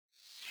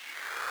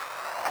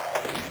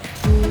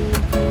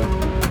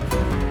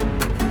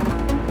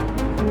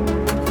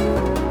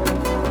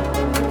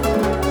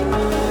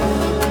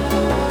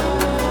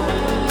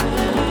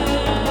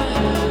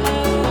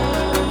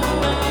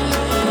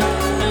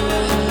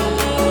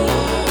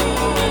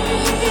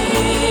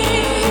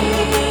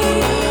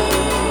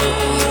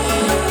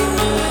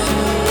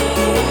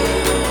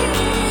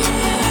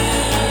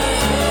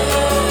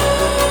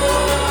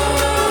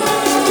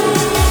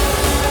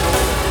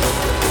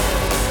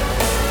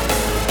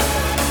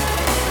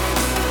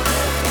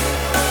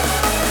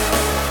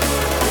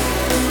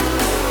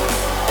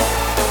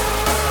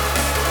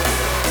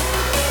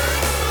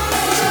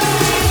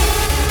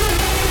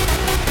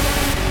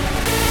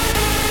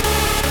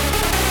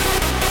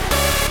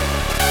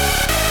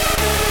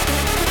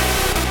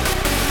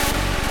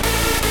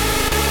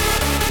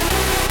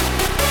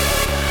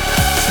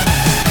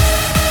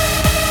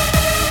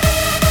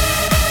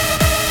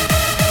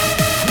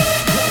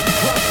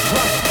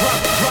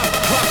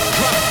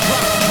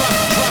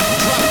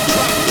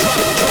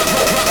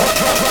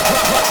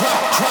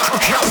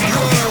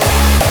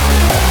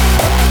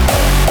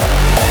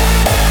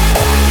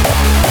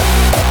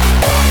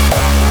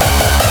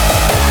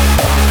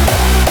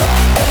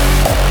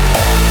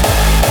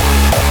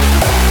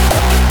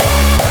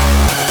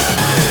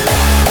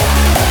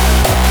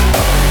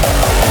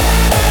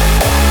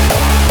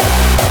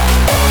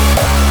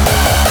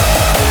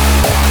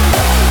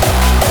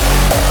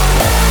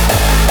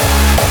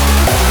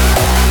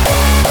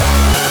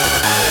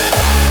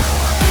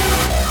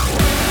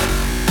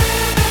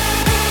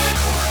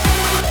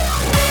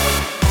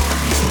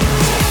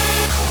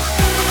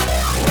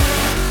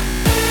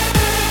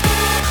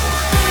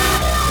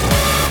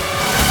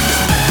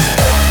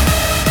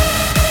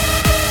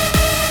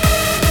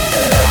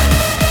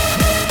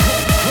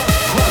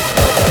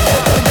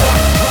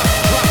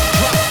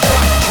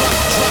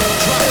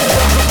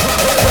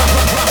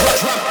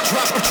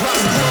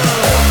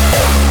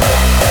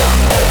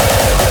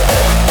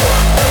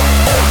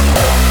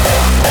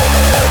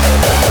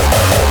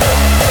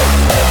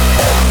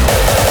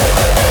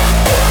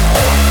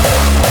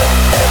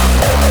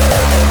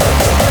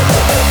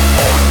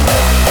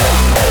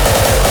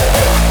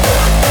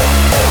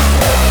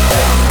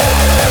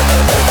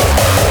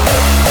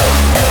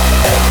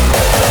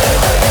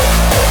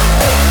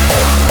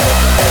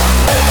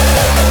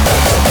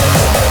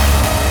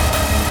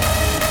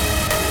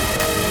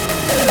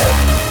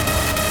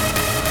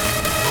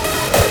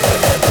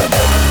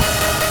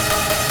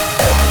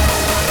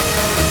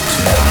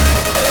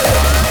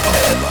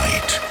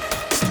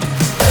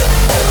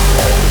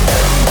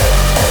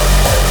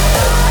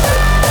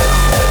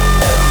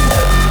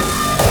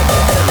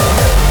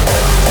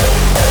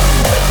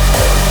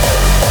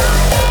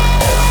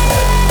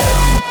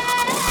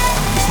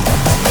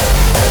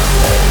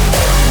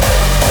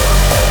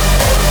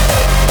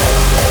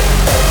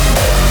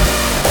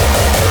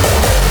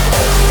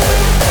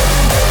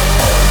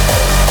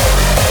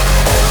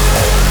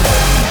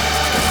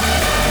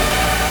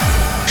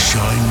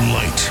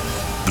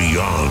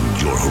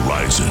beyond your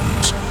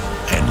horizons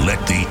and let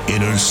the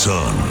inner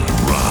sun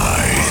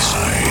rise.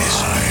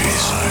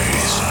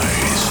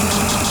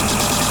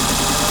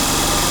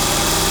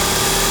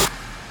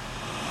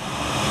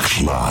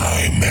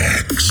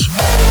 Climax.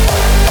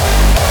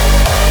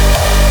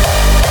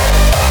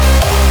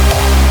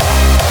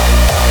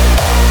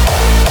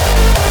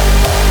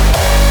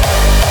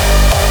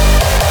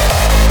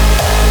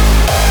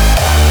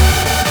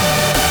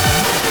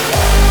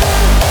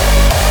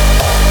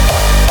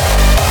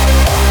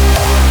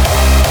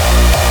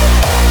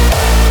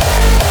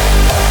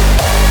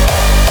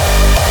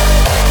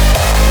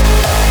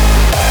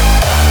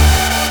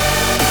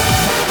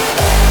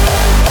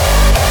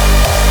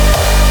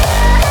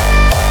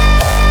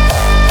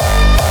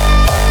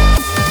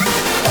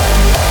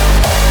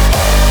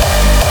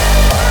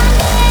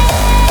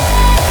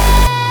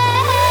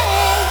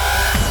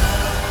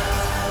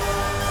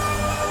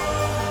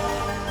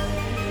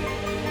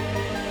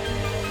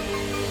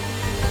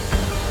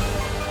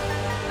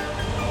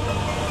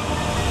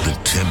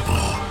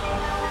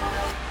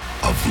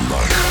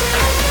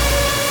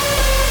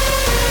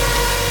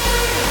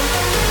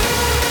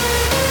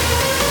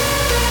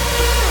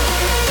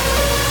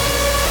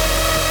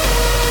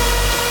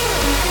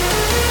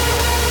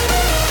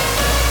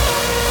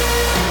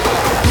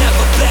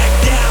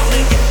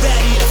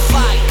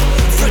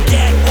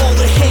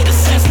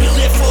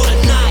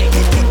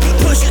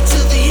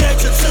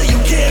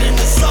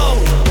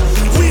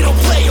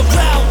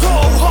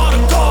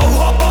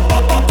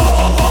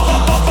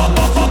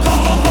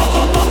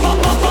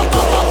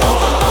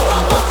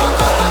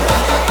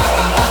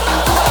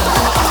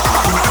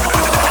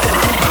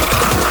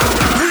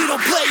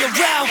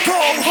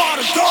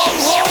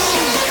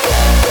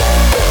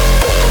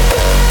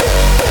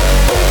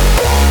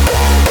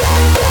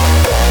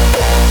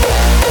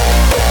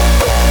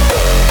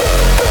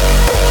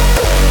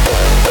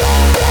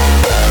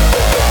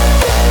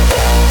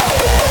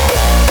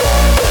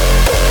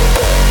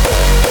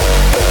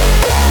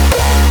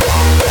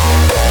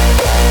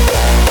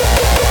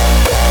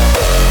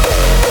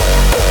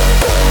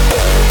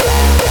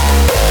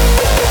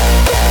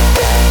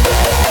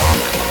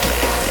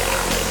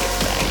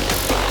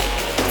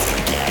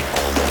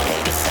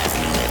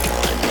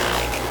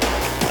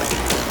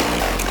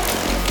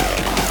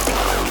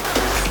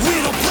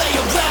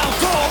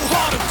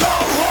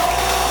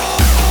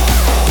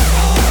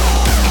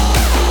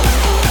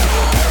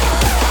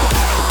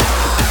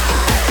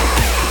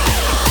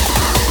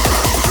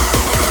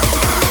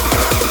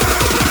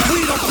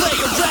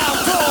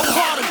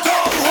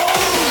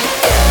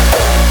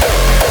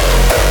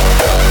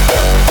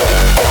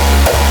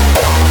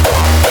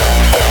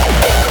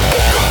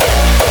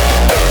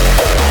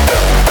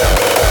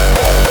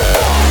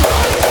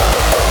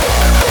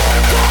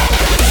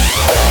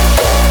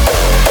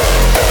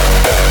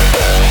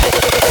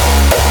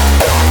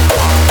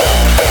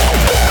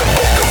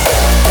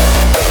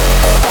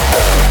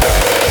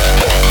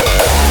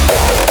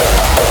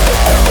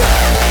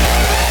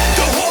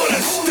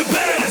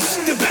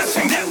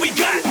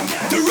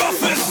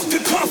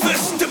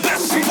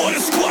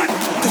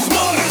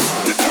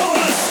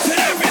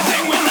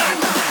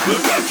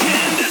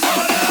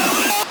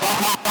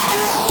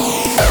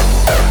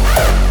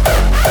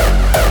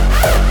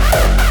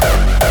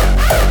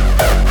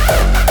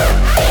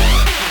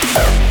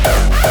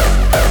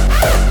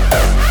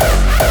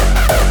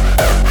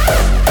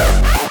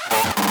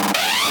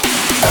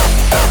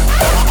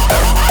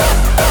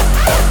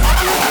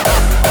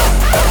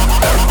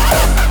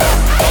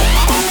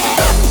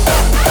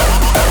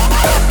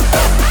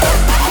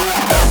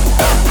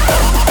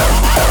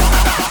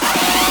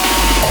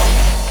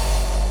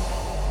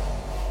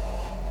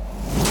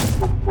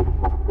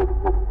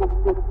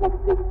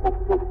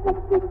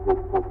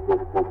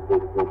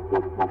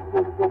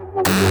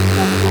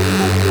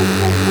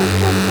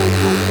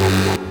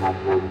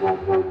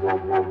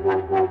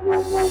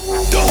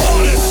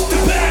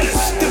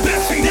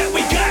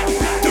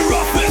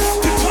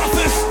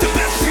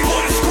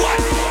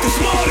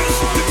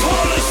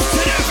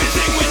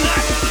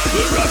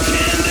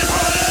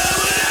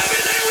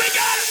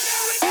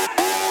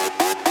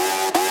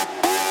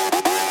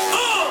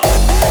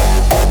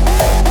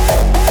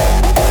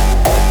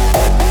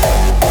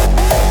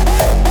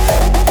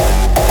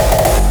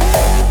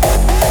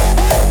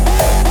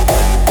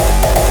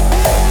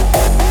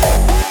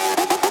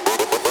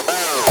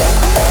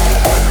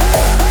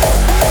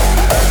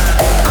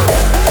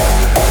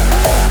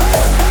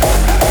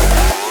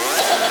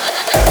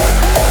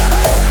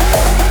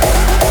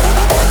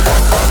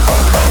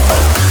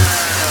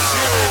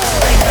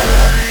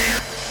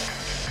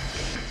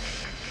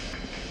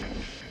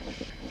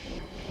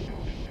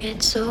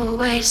 It's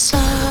always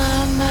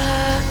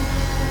summer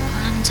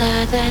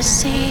under the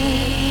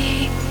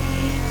sea.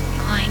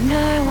 I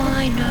know,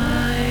 I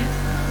know,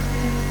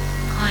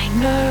 I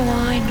know,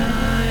 I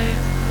know.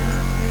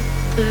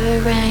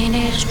 The rain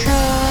is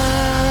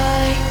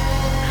dry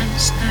and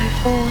snow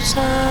falls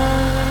up.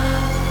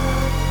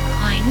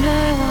 I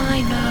know,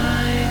 I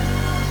know,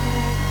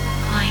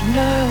 I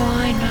know,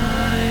 I know.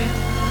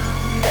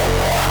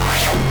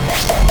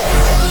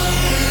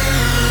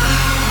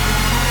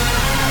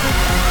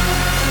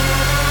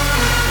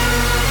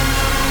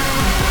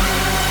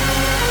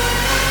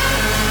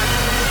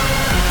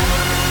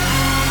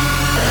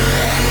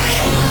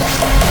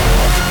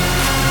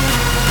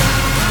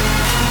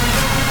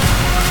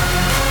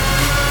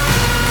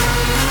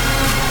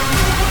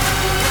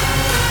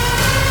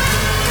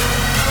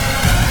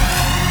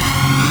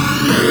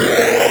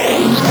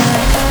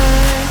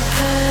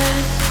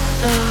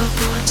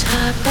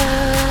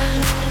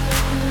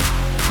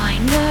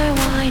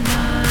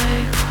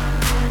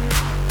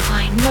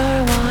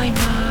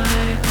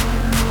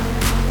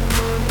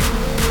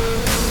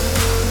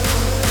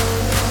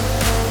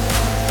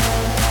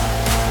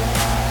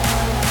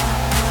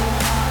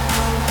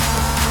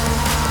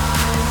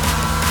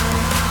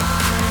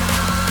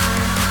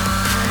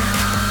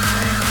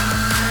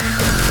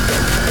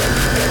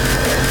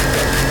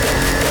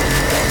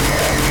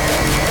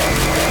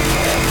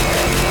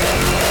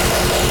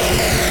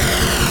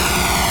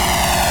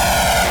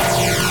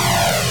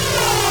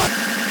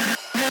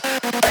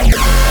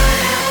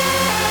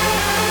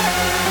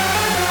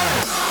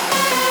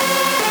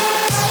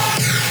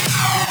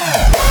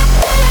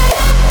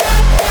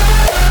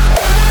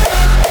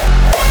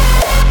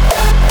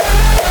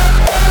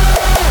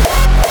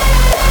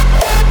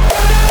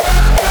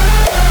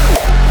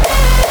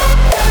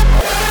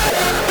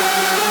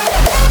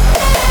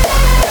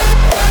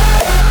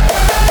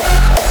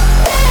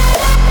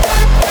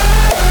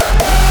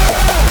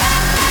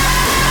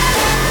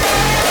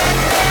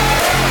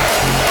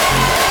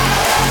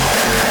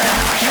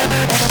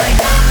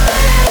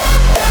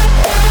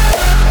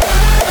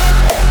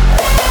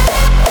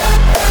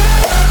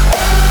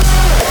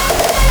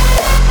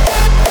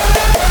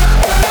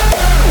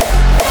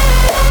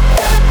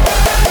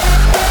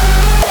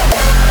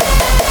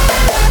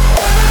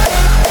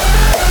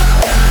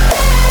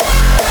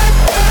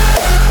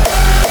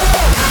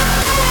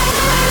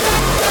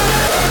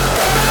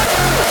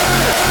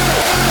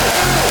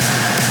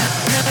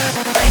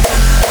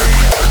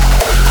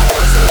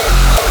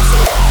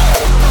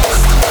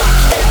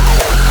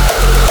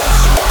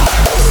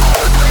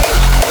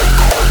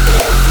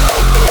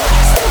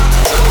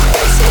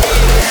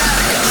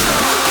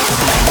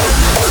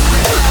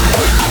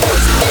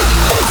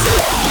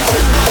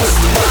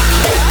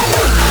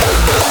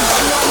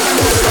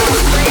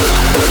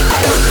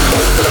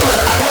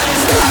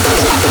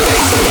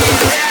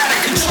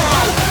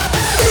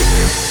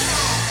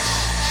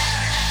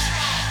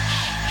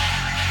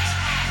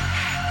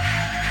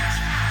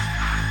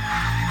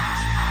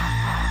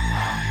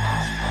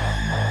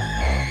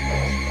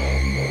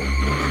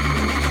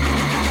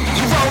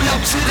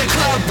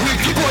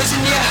 boys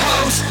and your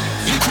hoes.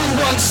 Your crew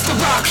wants to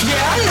rock, yeah,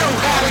 I know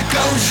how it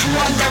goes. You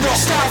want that raw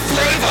style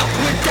flavor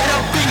with that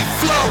upbeat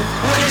flow.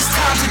 When it's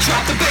time to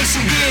drop the bass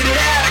and get it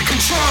out of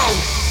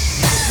control.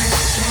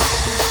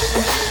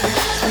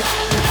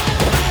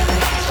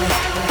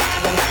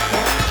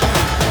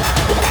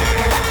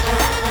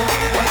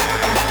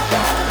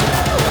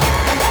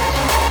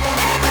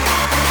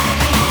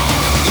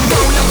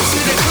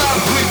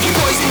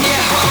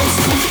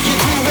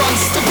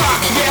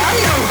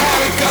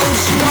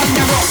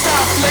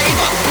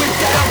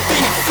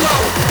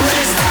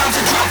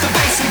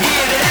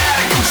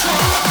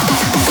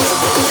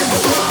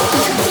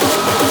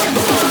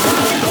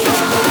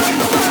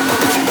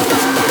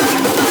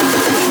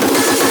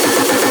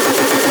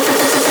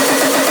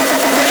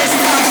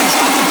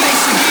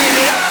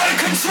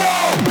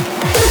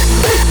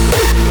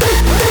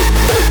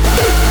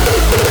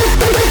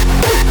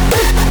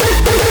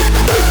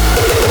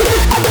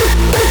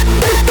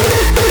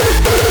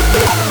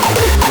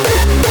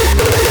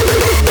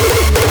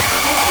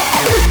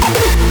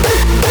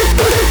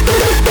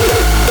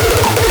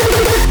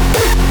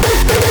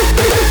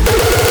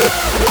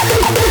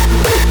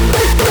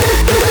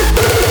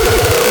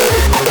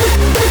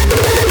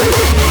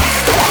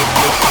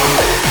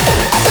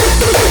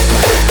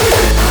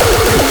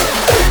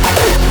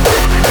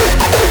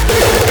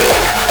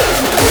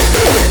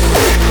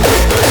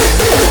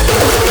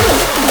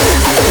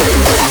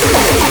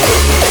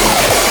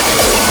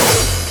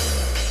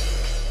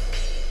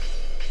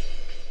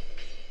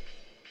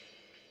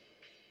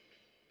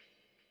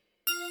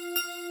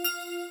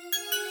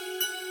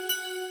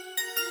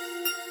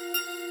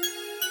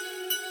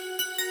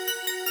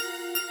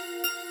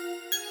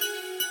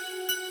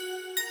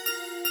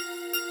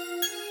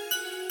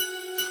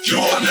 You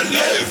wanna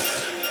live,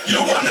 you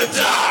wanna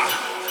die,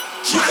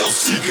 thrill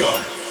seeker.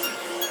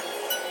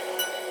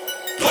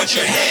 Put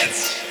your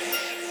hands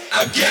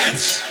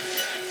against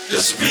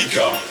the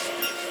speaker.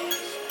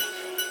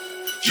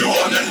 You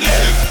wanna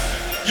live,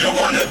 you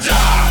wanna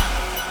die,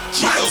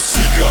 thrill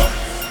seeker.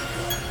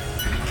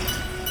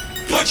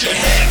 Put your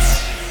hands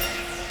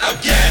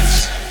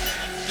against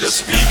the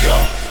speaker.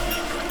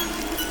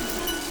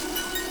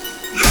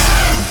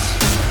 Live,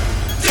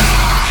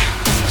 die,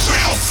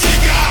 thrill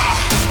seeker.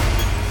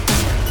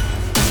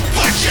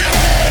 Put your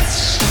hands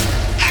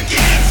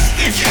against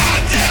the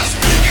goddamn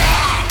speaker.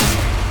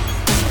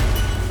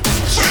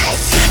 Thrill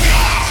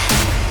seeker.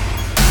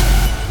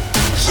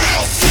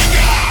 Thrill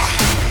seeker.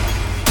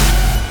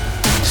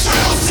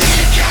 Thrill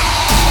seeker.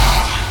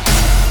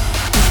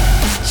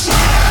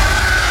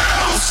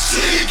 Thrill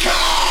seeker.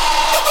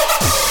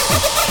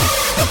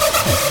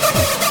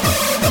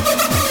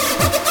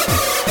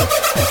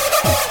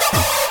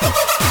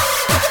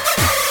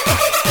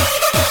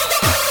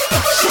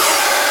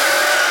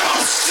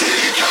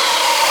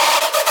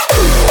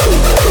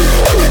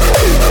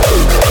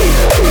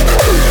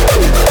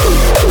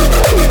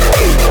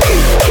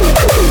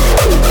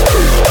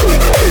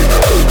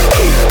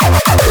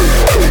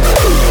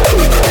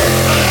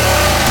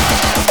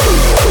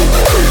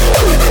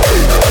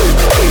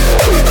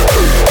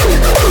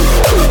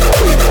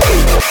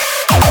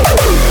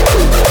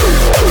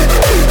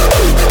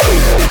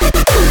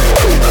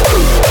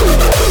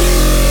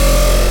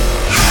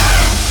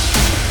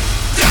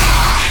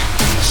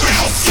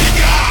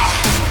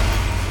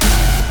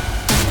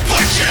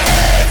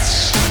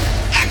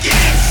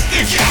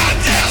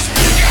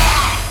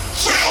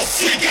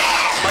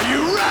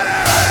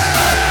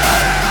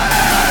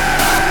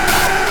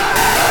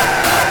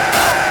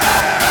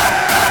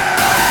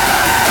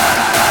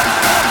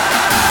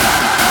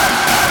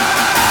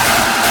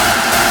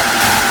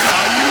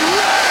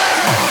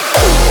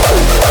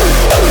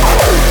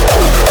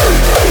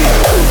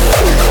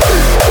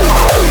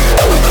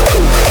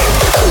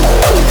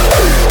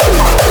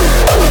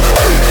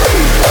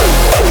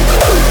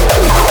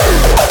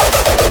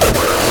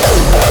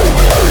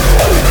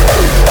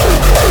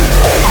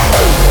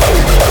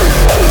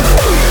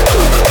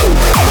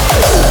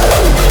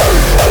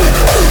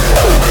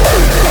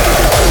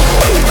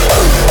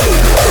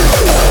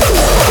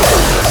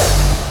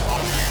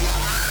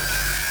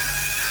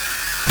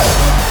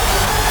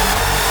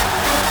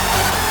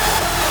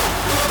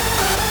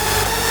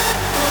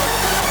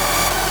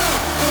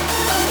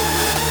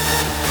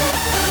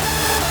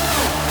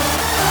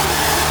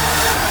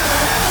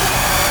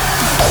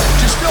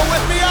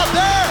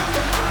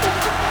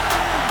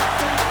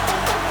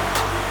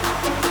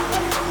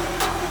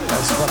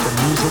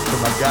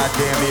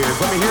 Goddamn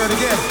ears. Let me hear it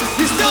again.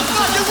 You still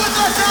fucking with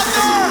us out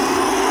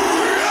there?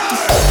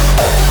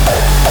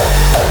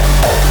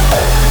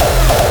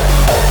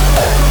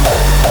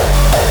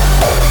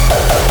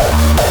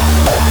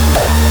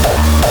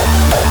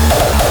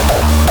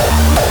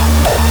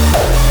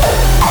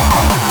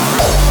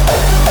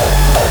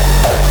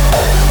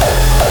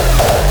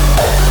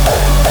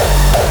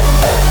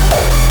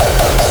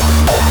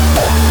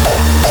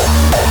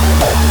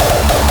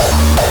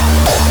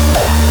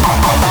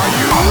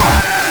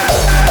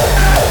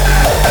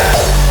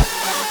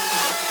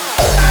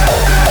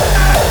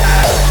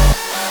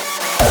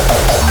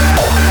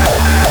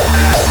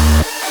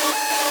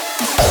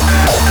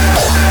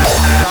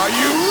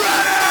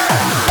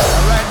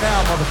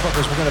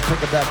 We're gonna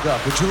pick it back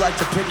up. Would you like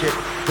to pick it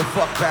the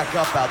fuck back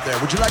up out there?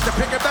 Would you like to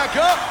pick it back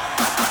up?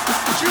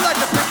 Would you like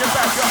to pick it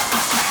back up?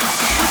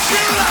 Would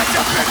you like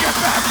to pick it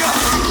back up?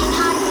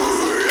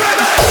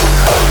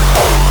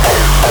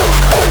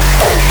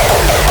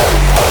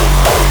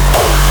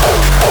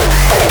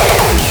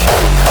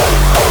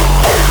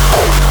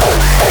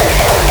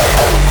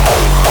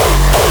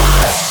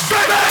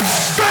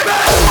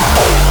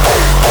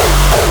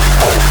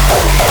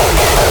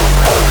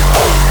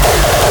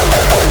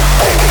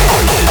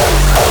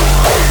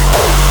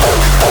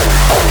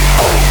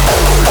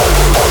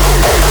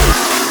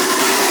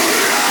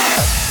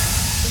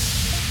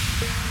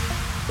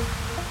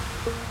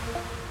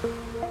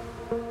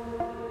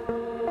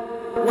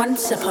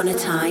 Once upon a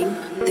time,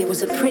 there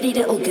was a pretty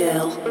little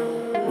girl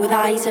with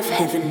eyes of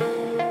heaven.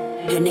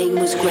 Her name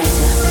was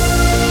Greta.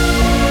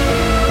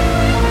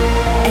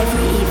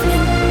 Every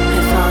evening,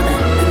 her father,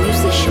 a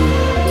musician,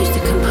 used to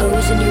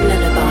compose a new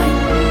lullaby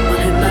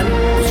while her mum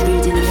was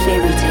reading a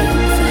fairy tale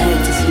for her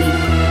to sleep.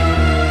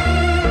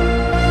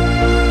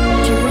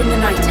 During the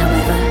night,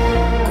 however,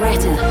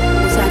 Greta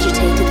was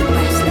agitated and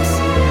restless,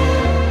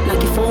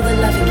 like if all the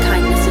loving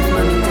kindness of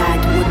mum and dad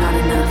were not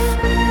enough.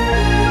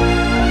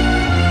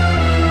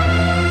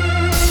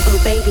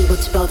 Baby,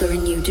 what's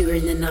bothering you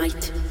during the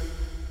night?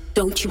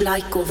 Don't you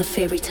like all the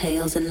fairy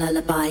tales and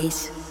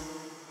lullabies?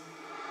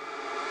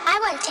 I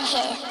want to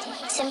hear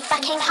some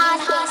fucking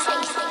hard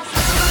music.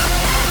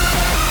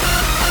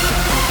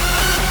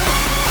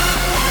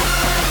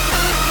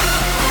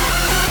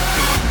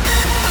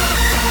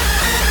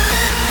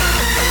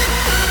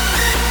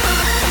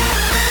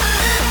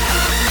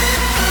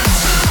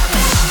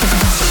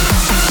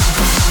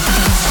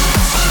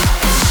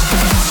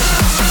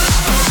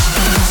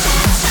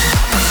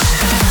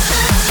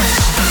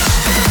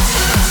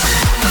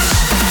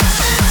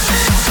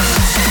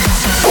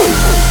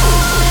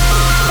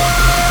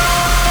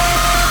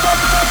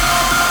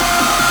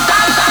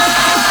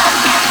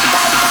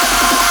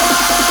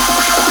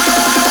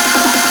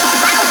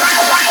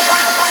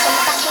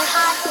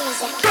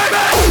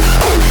 Baby!